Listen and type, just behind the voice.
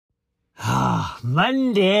Oh,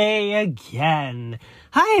 Monday again.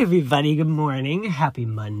 Hi, everybody. Good morning. Happy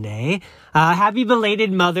Monday. Happy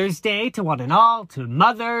belated Mother's Day to one and all, to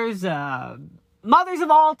mothers, mothers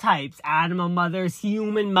of all types, animal mothers,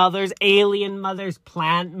 human mothers, alien mothers,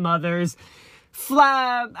 plant mothers,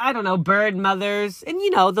 bird mothers, and,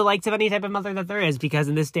 the likes of any type of mother that there is, because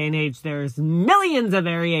in this day and age, there's millions of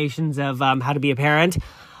variations of how to be a parent.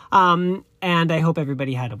 And I hope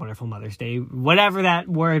everybody had a wonderful Mother's Day, whatever that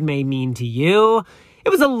word may mean to you. It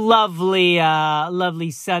was a lovely, lovely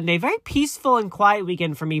Sunday, very peaceful and quiet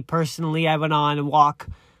weekend for me personally. I went on a walk,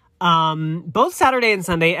 both Saturday and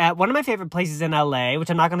Sunday at one of my favorite places in LA, which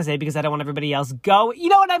I'm not going to say because I don't want everybody else go. You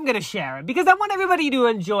know what? I'm going to share it because I want everybody to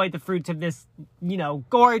enjoy the fruits of this,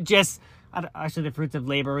 gorgeous, actually the fruits of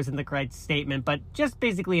labor isn't the correct statement, but just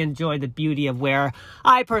basically enjoy the beauty of where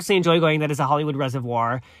I personally enjoy going. That is a Hollywood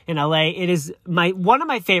Reservoir in LA. It is one of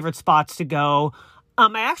my favorite spots to go.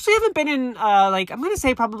 I actually haven't been in, I'm going to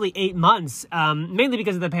say probably 8 months, mainly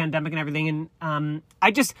because of the pandemic and everything. And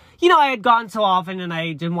I just, I had gone so often and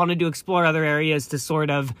I didn't want to explore other areas to sort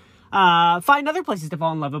of find other places to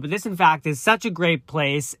fall in love with. But this, in fact, is such a great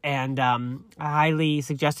place, and I highly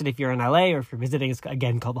suggest it if you're in LA or if you're visiting. It's,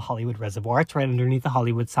 again, called the Hollywood Reservoir. It's right underneath the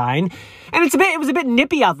Hollywood sign. And it was a bit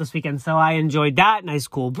nippy out this weekend, so I enjoyed that. Nice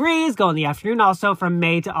cool breeze, go in the afternoon. Also, from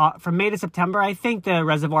May to September, I think the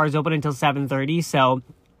reservoir is open until 7:30, so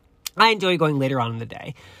I enjoy going later on in the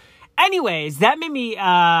day. Anyways, that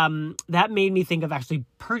made me think of actually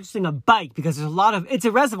purchasing a bike, because it's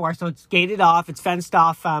a reservoir, so it's gated off, it's fenced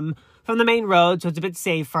off from the main road, so it's a bit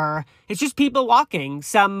safer. It's just people walking,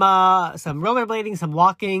 some rollerblading, some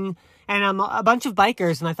walking, and a bunch of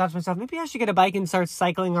bikers. And I thought to myself, maybe I should get a bike and start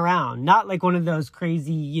cycling around. Not like one of those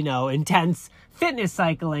crazy, intense fitness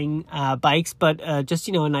cycling bikes, but just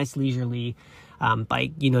a nice leisurely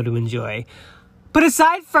bike, to enjoy. But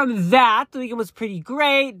aside from that, the weekend was pretty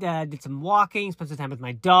great. Did some walking, spent some time with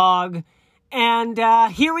my dog. And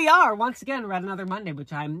here we are, once again, we're at another Monday,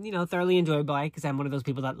 which I'm, thoroughly enjoyed by, because I'm one of those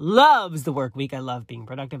people that loves the work week. I love being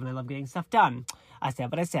productive, and I love getting stuff done. I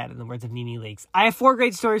said what I said, in the words of Nene Leakes. I have 4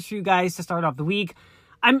 great stories for you guys to start off the week.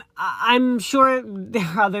 I'm sure there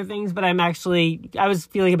are other things, but I was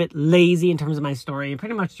feeling a bit lazy in terms of my story. And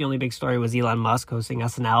pretty much the only big story was Elon Musk hosting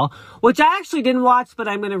SNL, which I actually didn't watch, but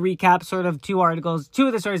I'm going to recap sort of 2 articles. 2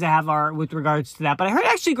 of the stories I have are with regards to that, but I heard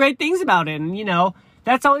actually great things about it. And,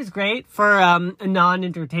 that's always great for a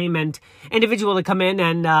non-entertainment individual to come in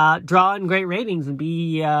and draw in great ratings and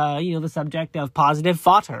be, the subject of positive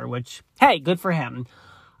fodder, which, hey, good for him.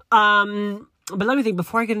 But let me think,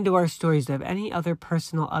 before I get into our stories, do I have any other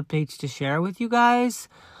personal updates to share with you guys?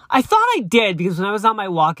 I thought I did, because when I was on my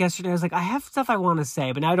walk yesterday, I was like, I have stuff I want to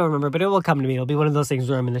say, but now I don't remember, but it will come to me. It'll be one of those things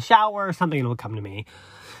where I'm in the shower or something, and it will come to me.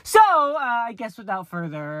 So, I guess without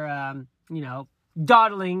further,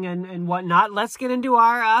 dawdling and whatnot, let's get into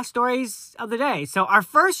our stories of the day. So our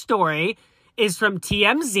first story is from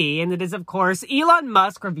TMZ, and it is, of course, Elon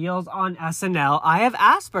Musk reveals on SNL, I have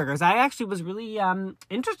Asperger's. I actually was really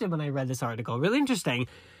interested when I read this article. Really interesting.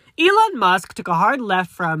 Elon Musk took a hard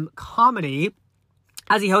left from comedy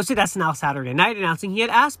as he hosted SNL Saturday night, announcing he had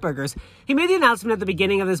Asperger's. He made the announcement at the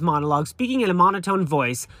beginning of his monologue, speaking in a monotone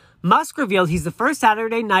voice. Musk revealed he's the first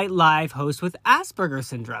Saturday Night Live host with Asperger's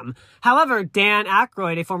syndrome. However, Dan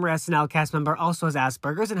Aykroyd, a former SNL cast member, also has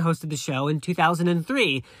Asperger's and hosted the show in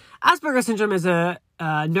 2003. Asperger's syndrome is a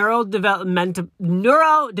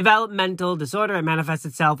neurodevelopmental disorder. It manifests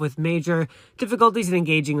itself with major difficulties in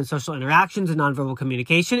engaging in social interactions and nonverbal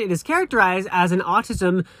communication. It is characterized as an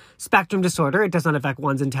autism spectrum disorder. It does not affect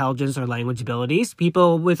one's intelligence or language abilities.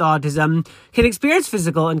 People with autism can experience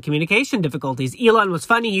physical and communication difficulties. Elon was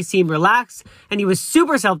funny. He seemed relaxed, and he was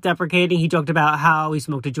super self-deprecating. He joked about how he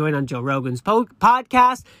smoked a joint on Joe Rogan's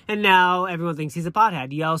podcast, and now everyone thinks he's a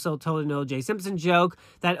pothead. He also told an O.J. Simpson joke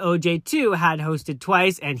that O.J. too had hosted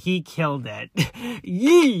twice, and he killed it.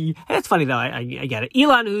 Yee! That's funny, though. I get it.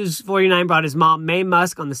 Elon, who's 49, brought his mom, Mae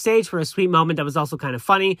Musk, on the stage for a sweet moment that was also kind of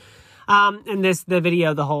funny. And the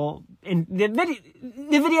video in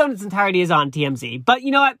its entirety is on TMZ. But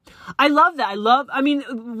you know what? I love that.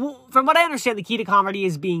 From what I understand, the key to comedy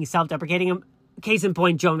is being self-deprecating. Case in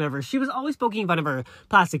point, Joan Rivers. She was always poking fun of her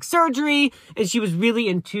plastic surgery, and she was really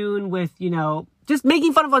in tune with, just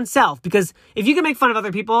making fun of oneself. Because if you can make fun of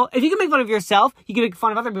other people, if you can make fun of yourself, you can make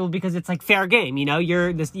fun of other people, because it's like fair game.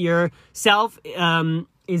 Yourself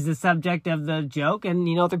is the subject of the joke,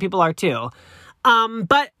 and other people are too.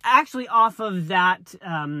 But actually, off of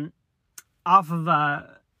Elon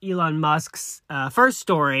Musk's first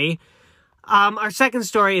story, our second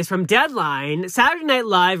story is from Deadline. Saturday Night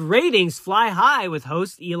Live ratings fly high with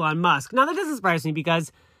host Elon Musk. Now, that doesn't surprise me,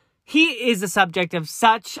 because he is the subject of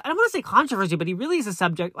such, I don't want to say controversy, but he really is a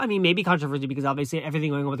subject, I mean, maybe controversy because obviously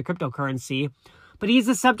everything going on with the cryptocurrency, but he's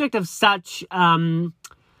the subject of such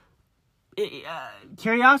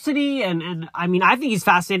curiosity, and I mean, I think he's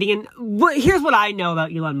fascinating. And here's what I know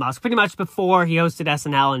about Elon Musk. Pretty much before he hosted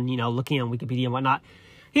SNL and, looking on Wikipedia and whatnot,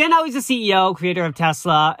 he's the CEO, creator of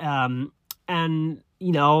Tesla, and,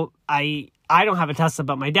 I don't have a Tesla,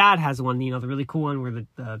 but my dad has one, the really cool one where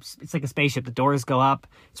it's like a spaceship, the doors go up.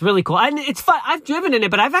 It's really cool. And it's fun. I've driven in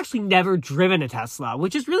it, but I've actually never driven a Tesla,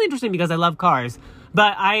 which is really interesting because I love cars.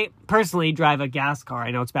 But I personally drive a gas car.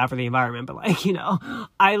 I know it's bad for the environment, but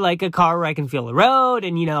I like a car where I can feel the road.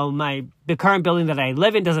 And, the current building that I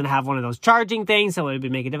live in doesn't have one of those charging things, so it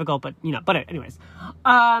would make it difficult. But, anyways.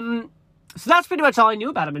 So that's pretty much all I knew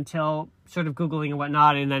about him until sort of Googling and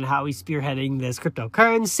whatnot, and then how he's spearheading this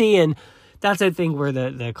cryptocurrency. And that's, I think, where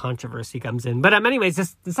the controversy comes in. But anyways,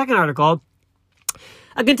 the second article,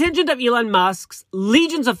 a contingent of Elon Musk's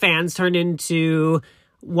legions of fans turned in to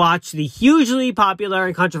watch the hugely popular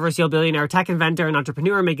and controversial billionaire tech inventor and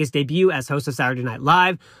entrepreneur make his debut as host of Saturday Night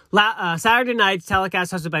Live. Saturday night's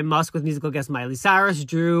telecast, hosted by Musk with musical guest Miley Cyrus,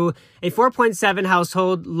 drew a 4.7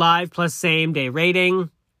 household live plus same-day rating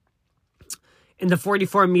in the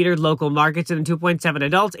 44-metered local markets and 2.7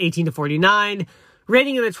 adults, 18 to 49,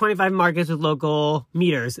 rating in the 25 markets with local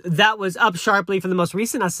meters. That was up sharply from the most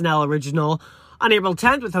recent SNL original on April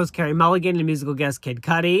 10th with host Carey Mulligan and musical guest Kid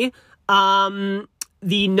Cudi.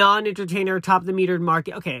 The non-entertainer topped the metered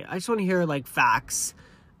market. Okay, I just want to hear, facts.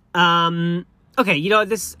 Okay,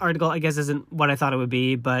 this article, I guess, isn't what I thought it would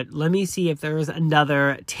be, but let me see if there's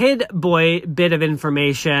another bit of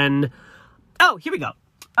information. Oh, here we go.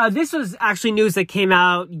 This was actually news that came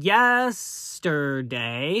out yesterday.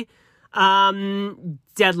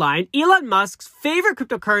 Deadline. Elon Musk's favorite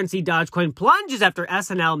cryptocurrency, Dogecoin, plunges after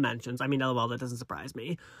SNL mentions. I mean, LOL, that doesn't surprise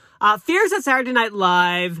me. Fears that Saturday Night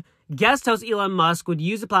Live guest host Elon Musk would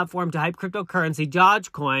use the platform to hype cryptocurrency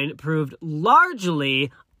Dogecoin proved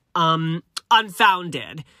largely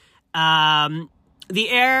unfounded. The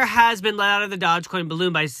air has been let out of the Dogecoin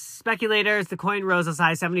balloon by speculators. The coin rose as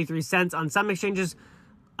high as 73 cents on some exchanges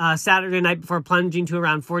Saturday night before plunging to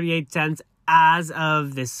around 48 cents as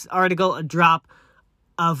of this article, a drop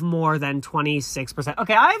of more than 26%.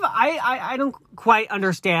 Okay, I don't quite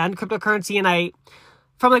understand cryptocurrency, and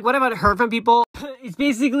from what I've heard from people, it's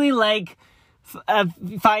basically like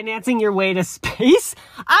financing your way to space.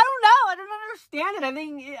 I don't know. I don't understand it. I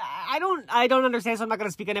think I don't understand, so I'm not going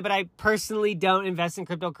to speak on it. But I personally don't invest in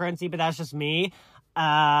cryptocurrency. But that's just me.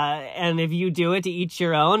 And if you do it, to each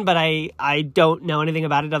your own. But I don't know anything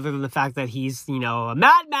about it other than the fact that he's a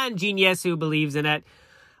madman genius who believes in it.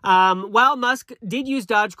 While Musk did use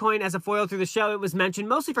Dogecoin as a foil through the show, it was mentioned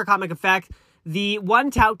mostly for comic effect. The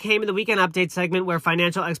one tout came in the Weekend Update segment where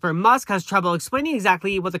financial expert Musk has trouble explaining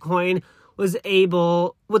exactly what the coin was,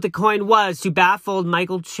 to baffled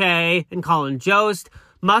Michael Che and Colin Jost.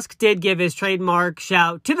 Musk did give his trademark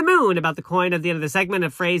shout to the moon about the coin at the end of the segment,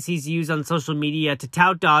 a phrase he's used on social media to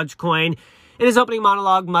tout Dogecoin. In his opening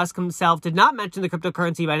monologue, Musk himself did not mention the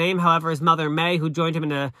cryptocurrency by name. However, his mother, May, who joined him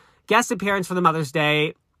in a guest appearance for Mother's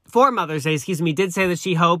Day, did say that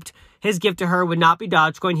she hoped his gift to her would not be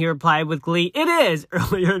Dogecoin. He replied with glee, "It is."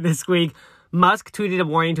 Earlier this week, Musk tweeted a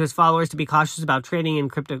warning to his followers to be cautious about trading in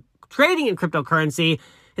cryptocurrency.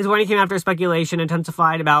 His warning came after speculation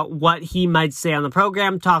intensified about what he might say on the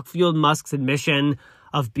program. Talk fueled Musk's admission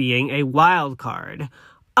of being a wild card.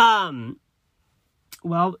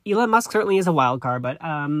 Well, Elon Musk certainly is a wild card, but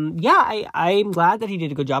I'm glad that he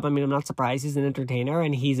did a good job. I mean, I'm not surprised. He's an entertainer,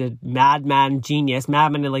 and he's a madman genius.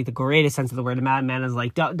 Madman in the greatest sense of the word. A madman is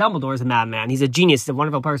Dumbledore's a madman. He's a genius. He's a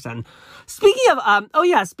wonderful person. Speaking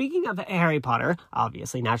of Harry Potter,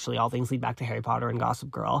 obviously, naturally, all things lead back to Harry Potter and Gossip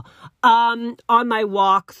Girl. On my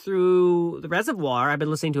walk through the Reservoir, I've been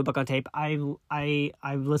listening to a book on tape. I've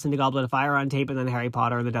listened to Goblet of Fire on tape, and then Harry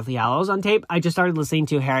Potter and the Deathly Hallows on tape. I just started listening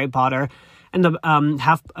to Harry Potter and the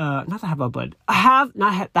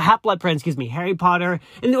Half-Blood Prince, Harry Potter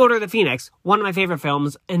and the Order of the Phoenix, one of my favorite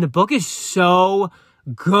films, and the book is so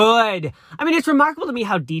good. I mean, it's remarkable to me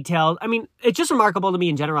how detailed, it's just remarkable to me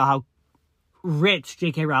in general how rich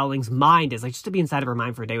J.K. Rowling's mind is. Just to be inside of her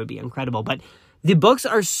mind for a day would be incredible, but the books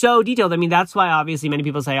are so detailed. That's why obviously many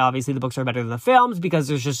people say the books are better than the films because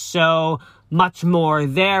there's just so much more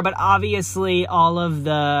there. But obviously all of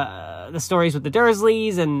the stories with the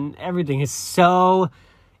Dursleys and everything is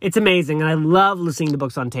it's amazing. And I love listening to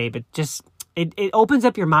books on tape. It just, it opens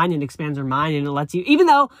up your mind and expands your mind, and it lets you, even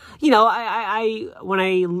though,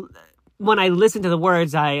 when I listen to the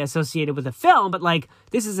words, I associate it with a film, but like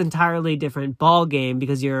this is entirely different ball game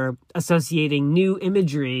because you're associating new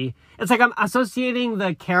imagery. It's like I'm associating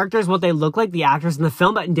the characters, what they look like, the actors in the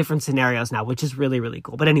film, but in different scenarios now, which is really, really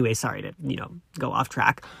cool. But anyway, sorry to, go off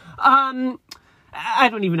track. I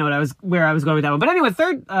don't even know where I was going with that one. But anyway,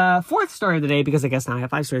 fourth story of the day, because I guess now I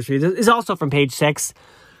have 5 stories for you, is also from page 6.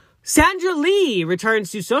 Sandra Lee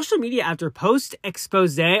returns to social media after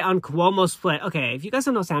post-expose on Cuomo split. Okay, if you guys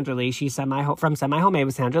don't know Sandra Lee, she's from Semi-Homemade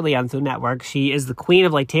with Sandra Lee on Food Network. She is the queen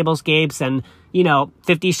of, like, tablescapes and,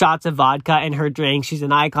 50 shots of vodka in her drink. She's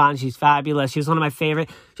an icon. She's fabulous. She was one of my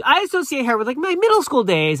favorite. I associate her with, like, my middle school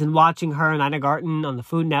days and watching her and Ina Garten on the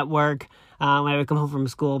Food Network. When I would come home from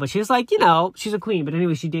school. But she was like, she's a queen. But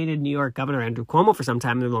anyway, she dated New York Governor Andrew Cuomo for some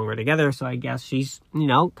time. They're no longer together. So I guess she's,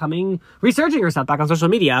 resurging herself back on social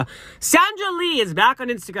media. Sandra Lee is back on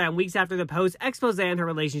Instagram weeks after the post expose on her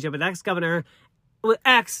relationship with Governor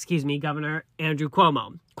Andrew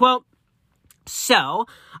Cuomo. Quote, "So,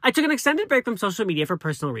 I took an extended break from social media for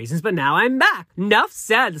personal reasons, but now I'm back. Enough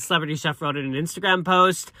said," the celebrity chef wrote in an Instagram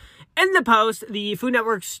post. In the post, the Food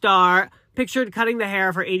Network star pictured cutting the hair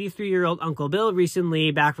of her 83-year-old Uncle Bill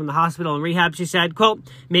recently back from the hospital and rehab. She said, quote,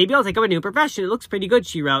 "Maybe I'll take up a new profession. It looks pretty good,"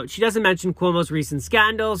 she wrote. She doesn't mention Cuomo's recent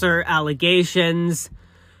scandals or allegations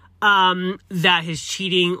that his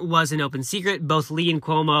cheating was an open secret. Both Lee and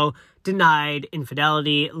Cuomo denied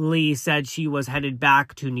infidelity. Lee said she was headed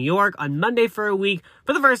back to New York on Monday for a week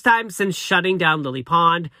for the first time since shutting down Lily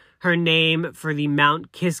Pond, her name for the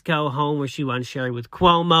Mount Kisco home where she once shared with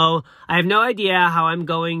Cuomo. "I have no idea how I'm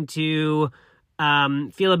going to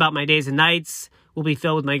feel about my days and nights. Will be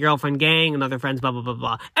filled with my girlfriend gang and other friends, blah, blah, blah,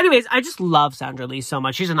 blah." Anyways, I just love Sandra Lee so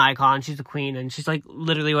much. She's an icon. She's a queen. And she's like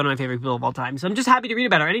literally one of my favorite people of all time. So I'm just happy to read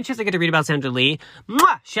about her. Any chance I get to read about Sandra Lee,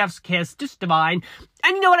 mwah, chef's kiss, just divine.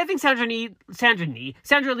 And you know what I think Sandra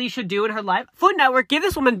Lee should do in her life? Food Network, give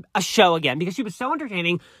this woman a show again because she was so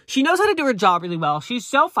entertaining. She knows how to do her job really well. She's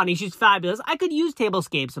so funny. She's fabulous. I could use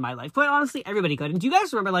tablescapes in my life. Quite honestly, everybody could. And do you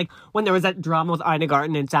guys remember like when there was that drama with Ina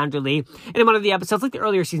Garten and Sandra Lee? And in one of the episodes, like the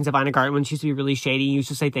earlier seasons of Ina Garten, when she used to be really shady, you used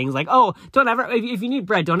to say things like, "Oh, don't ever, if you need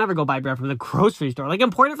bread, don't ever go buy bread from the grocery store. Like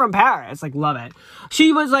import it from Paris." Like, love it.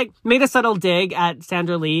 She was like, made a subtle dig at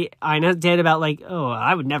Sandra Lee. Ina did about like, "Oh,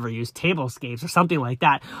 I would never use tablescapes," or something like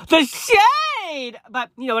that. The shade! But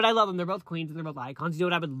you know what? I love them. They're both queens and they're both icons. You know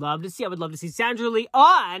what I would love to see? I would love to see Sandra Lee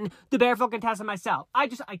on The Barefoot Contessa myself. I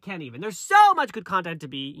can't even. There's so much good content to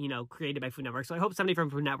be, created by Food Network. So I hope somebody from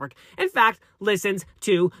Food Network, in fact, listens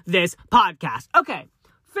to this podcast. Okay.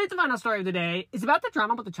 Fifth and final story of the day is about the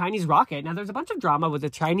drama with the Chinese rocket. Now, there's a bunch of drama with the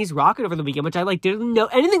Chinese rocket over the weekend, which I didn't know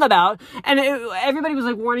anything about. And everybody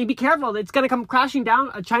was warning, be careful. It's going to come crashing down.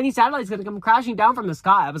 A Chinese satellite is going to come crashing down from the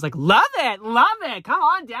sky. I was like, love it. Come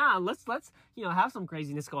on down. Let's have some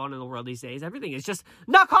craziness going on in the world these days. Everything is just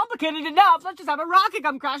not complicated enough. Let's just have a rocket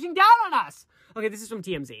come crashing down on us. Okay, this is from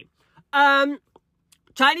TMZ.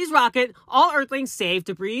 Chinese rocket, all Earthlings saved,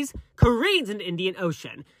 debris careens into Indian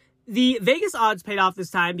Ocean. The Vegas odds paid off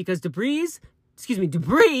this time because debris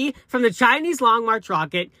from the Chinese Long March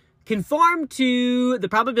rocket conformed to the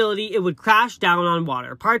probability it would crash down on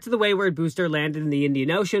water. Parts of the Wayward booster landed in the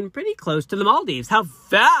Indian Ocean, pretty close to the Maldives. How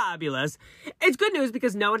fabulous! It's good news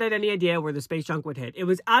because no one had any idea where the space junk would hit. It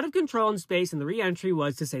was out of control in space, and the re-entry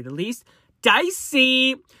was, to say the least,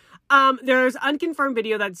 dicey. There's unconfirmed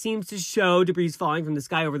video that seems to show debris falling from the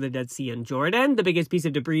sky over the Dead Sea in Jordan. The biggest piece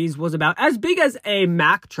of debris was about as big as a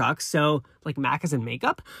Mac truck. So, like Mac as in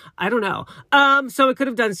makeup? I don't know. So it could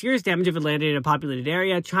have done serious damage if it landed in a populated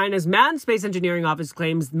area. China's Manned Space Engineering Office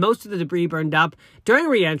claims most of the debris burned up during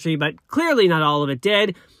re-entry, but clearly not all of it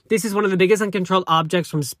did. This is one of the biggest uncontrolled objects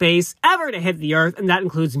from space ever to hit the Earth, and that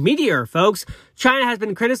includes meteor, folks. China has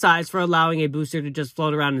been criticized for allowing a booster to just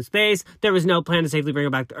float around in space. There was no plan to safely bring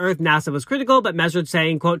it back to Earth. NASA was critical, but measured,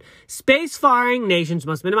 saying, quote, "Space-faring nations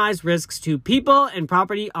must minimize risks to people and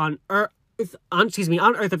property on Earth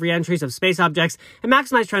of re-entries of space objects and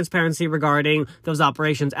maximize transparency regarding those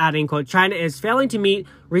operations," adding, quote, "China is failing to meet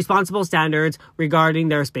responsible standards regarding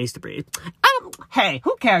their space debris." Hey,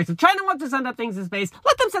 who cares? If China wants to send up things to space,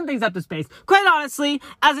 let them send things up to space. Quite honestly,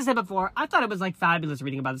 as I said before, I thought it was fabulous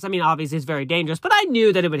reading about this. I mean, obviously it's very dangerous, but I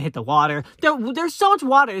knew that it would hit the water. There's so much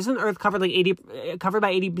water. Isn't Earth covered by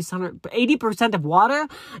 80% of water?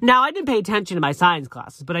 Now, I didn't pay attention to my science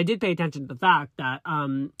classes, but I did pay attention to the fact that,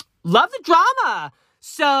 love the drama.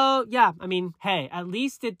 So yeah, I mean, hey, at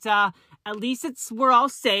least we're all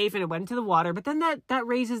safe and it went into the water. But then that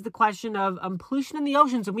raises the question of pollution in the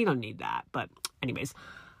oceans, and we don't need that. But anyways,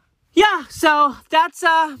 yeah. So that's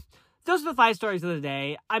those are the 5 stories of the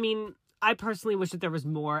day. I mean, I personally wish that there was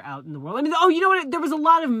more out in the world. I mean, you know what? There was a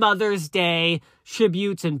lot of Mother's Day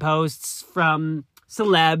tributes and posts from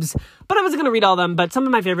celebs, but I wasn't going to read all of them. But some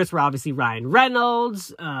of my favorites were obviously Ryan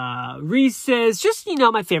Reynolds, Reese's, just,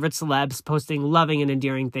 my favorite celebs posting loving and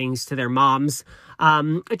endearing things to their moms.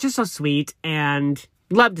 It's just so sweet and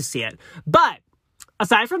love to see it. But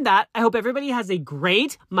aside from that, I hope everybody has a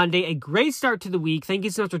great Monday, a great start to the week. Thank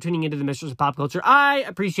you so much for tuning into the Mistress of Pop Culture. I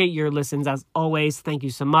appreciate your listens as always. Thank you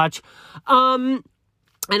so much.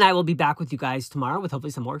 And I will be back with you guys tomorrow with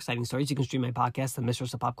hopefully some more exciting stories. You can stream my podcast, The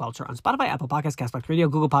Mistress of Pop Culture, on Spotify, Apple Podcasts, Castbox Radio,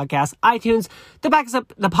 Google Podcasts, iTunes, the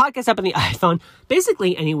podcast app on the iPhone,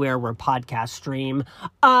 basically anywhere where podcasts stream.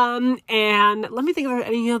 And let me think if there are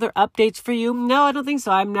any other updates for you. No, I don't think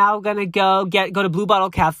so. I'm now going to go to Blue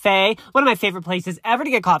Bottle Cafe, one of my favorite places ever to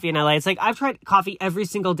get coffee in LA. It's like I've tried coffee every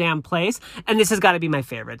single damn place, and this has got to be my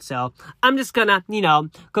favorite. So I'm just going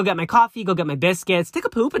to, go get my coffee, go get my biscuits, take a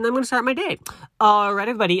poop, and then I'm going to start my day. All right,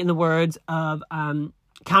 everybody, in the words of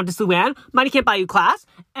Countess Luann, money can't buy you class,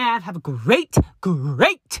 and have a great,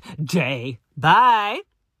 great day. Bye.